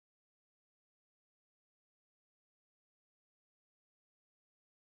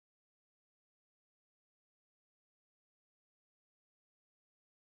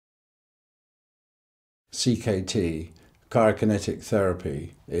CKT, Chirokinetic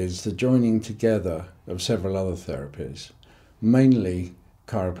Therapy, is the joining together of several other therapies, mainly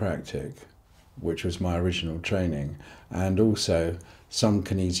chiropractic, which was my original training, and also some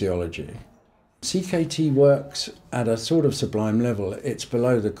kinesiology. CKT works at a sort of sublime level. It's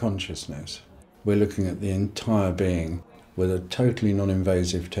below the consciousness. We're looking at the entire being with a totally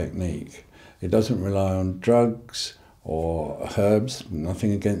non-invasive technique. It doesn't rely on drugs or herbs,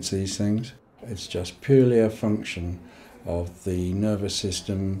 nothing against these things. It's just purely a function of the nervous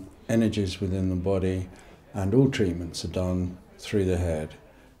system, energies within the body, and all treatments are done through the head.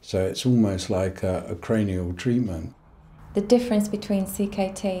 So it's almost like a cranial treatment. The difference between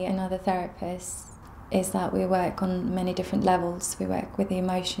CKT and other therapists is that we work on many different levels. We work with the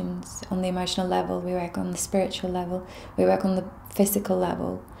emotions on the emotional level, we work on the spiritual level, we work on the physical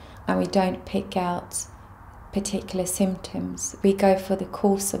level, and we don't pick out particular symptoms. We go for the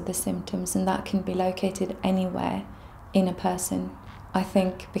cause of the symptoms, and that can be located anywhere in a person. I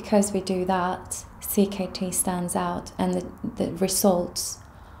think because we do that, CKT stands out, and the results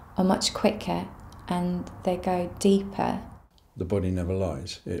are much quicker and they go deeper. The body never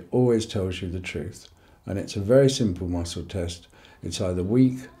lies. It always tells you the truth. And it's a very simple muscle test. It's either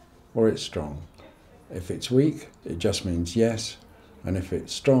weak or it's strong. If it's weak, it just means yes. And if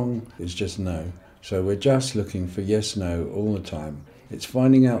it's strong, it's just no. So we're just looking for yes, no all the time. It's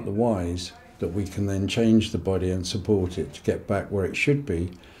finding out the whys that we can then change the body and support it to get back where it should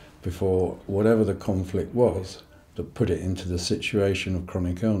be before whatever the conflict was that put it into the situation of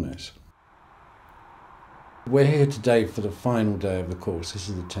chronic illness. We're here today for the final day of the course. This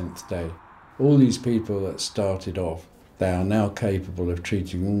is the 10th day. All these people that started off, they are now capable of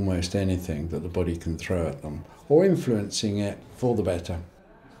treating almost anything that the body can throw at them, or influencing it for the better.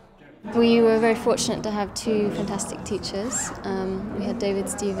 We were very fortunate to have two fantastic teachers. We had David,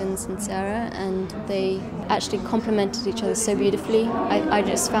 Stevens and Sarah, and they actually complemented each other so beautifully. I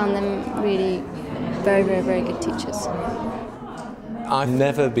just found them really very, very, very good teachers. I've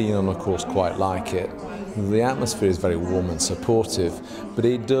never been on a course quite like it. The atmosphere is very warm and supportive, but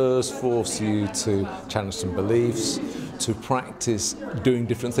it does force you to challenge some beliefs, to practice doing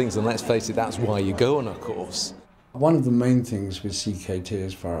different things, and let's face it, that's why you go on a course. One of the main things with CKT,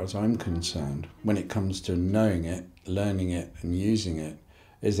 as far as I'm concerned, when it comes to knowing it, learning it and using it,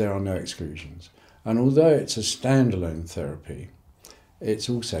 is there are no exclusions. And although it's a standalone therapy, it's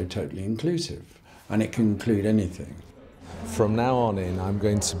also totally inclusive, and it can include anything. From now on in, I'm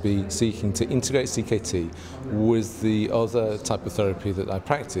going to be seeking to integrate CKT with the other type of therapy that I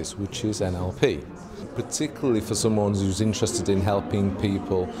practice, which is NLP. Particularly for someone who's interested in helping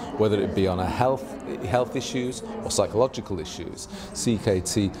people, whether it be on a health issues or psychological issues,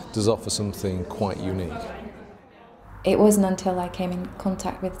 CKT does offer something quite unique. It wasn't until I came in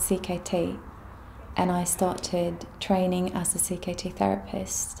contact with CKT and I started training as a CKT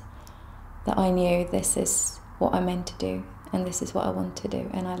therapist that I knew this is what I'm meant to do, and this is what I want to do,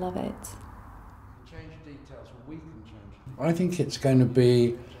 and I love it. I think it's going to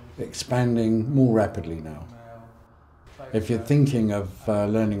be expanding more rapidly now. If you're thinking of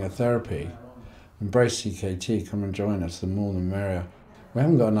learning a therapy, embrace CKT, come and join us, the more the merrier. We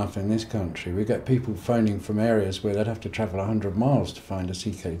haven't got enough in this country. We get people phoning from areas where they'd have to travel 100 miles to find a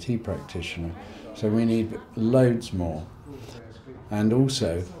CKT practitioner. So we need loads more. And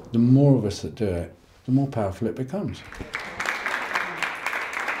also, the more of us that do it, the more powerful it becomes.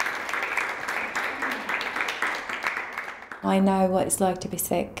 I know what it's like to be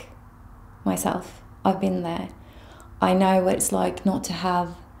sick myself. I've been there. I know what it's like not to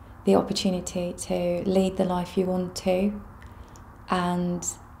have the opportunity to lead the life you want to, and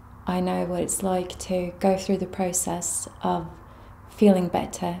I know what it's like to go through the process of feeling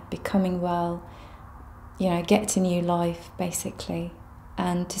better, becoming well, get to new life basically,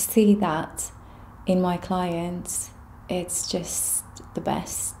 and to see that in my clients, it's just the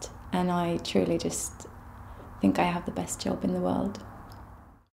best, and I truly just think I have the best job in the world.